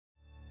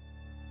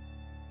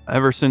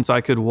Ever since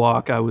I could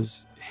walk, I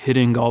was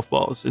hitting golf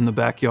balls in the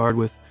backyard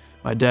with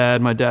my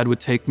dad. My dad would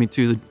take me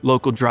to the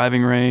local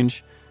driving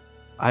range.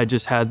 I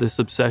just had this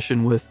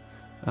obsession with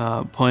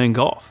playing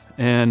golf.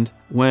 And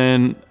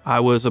when I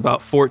was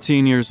about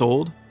 14 years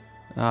old,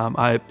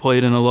 I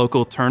played in a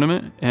local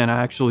tournament and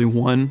I actually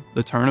won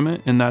the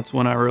tournament. And that's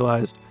when I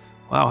realized,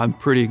 wow, I'm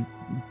pretty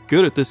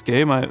good at this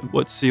game.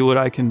 Let's see what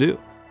I can do.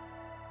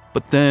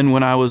 But then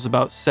when I was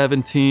about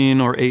 17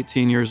 or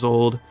 18 years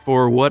old,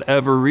 for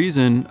whatever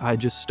reason, I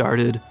just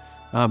started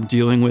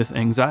dealing with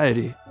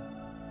anxiety.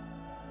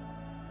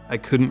 I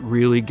couldn't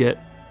really get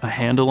a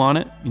handle on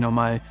it. You know,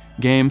 my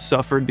game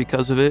suffered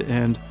because of it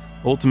and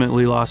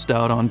ultimately lost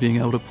out on being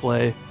able to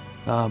play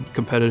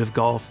competitive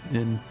golf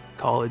in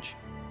college.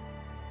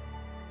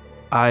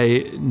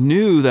 I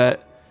knew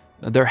that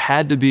there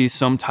had to be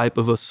some type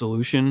of a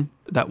solution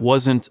that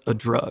wasn't a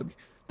drug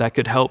that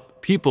could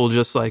help people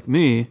just like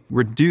me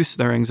reduce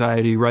their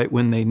anxiety right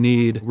when they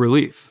need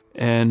relief.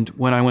 And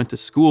when I went to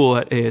school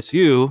at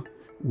ASU,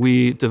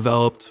 we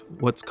developed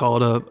what's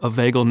called a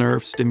vagal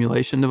nerve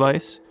stimulation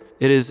device.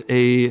 It is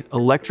an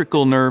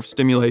electrical nerve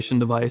stimulation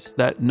device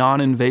that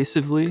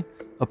non-invasively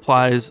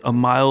applies a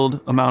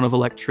mild amount of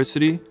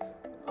electricity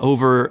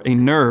over a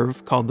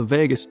nerve called the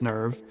vagus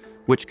nerve,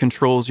 which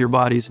controls your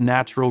body's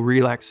natural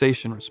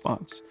relaxation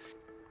response.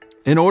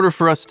 In order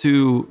for us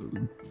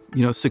to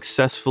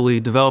successfully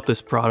develop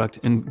this product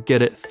and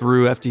get it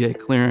through FDA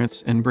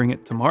clearance and bring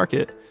it to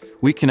market,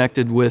 we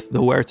connected with the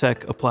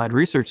WearTech Applied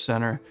Research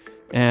Center,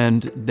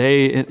 and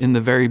they, in the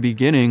very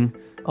beginning,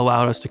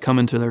 allowed us to come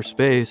into their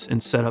space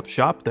and set up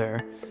shop there.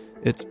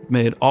 It's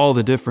made all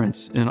the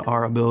difference in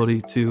our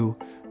ability to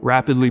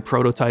rapidly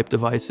prototype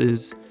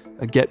devices,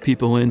 get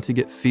people in to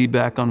get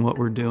feedback on what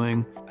we're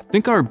doing. I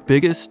think our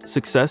biggest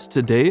success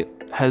to date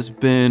has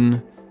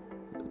been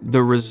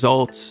the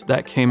results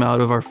that came out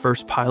of our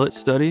first pilot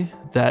study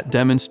that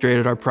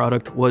demonstrated our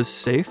product was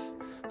safe,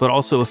 but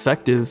also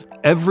effective.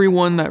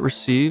 Everyone that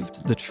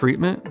received the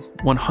treatment,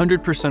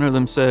 100% of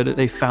them said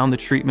they found the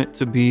treatment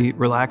to be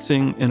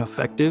relaxing and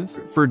effective.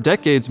 For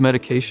decades,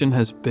 medication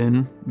has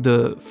been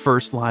the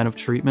first line of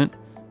treatment,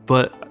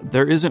 but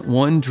there isn't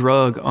one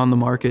drug on the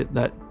market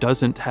that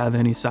doesn't have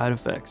any side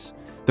effects.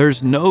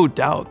 There's no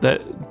doubt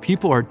that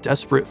people are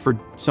desperate for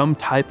some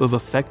type of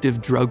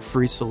effective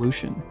drug-free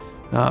solution.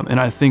 And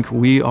I think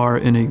we are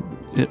in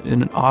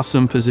an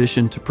awesome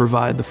position to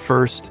provide the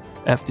first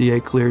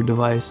FDA-cleared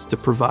device to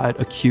provide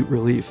acute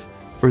relief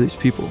for these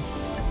people.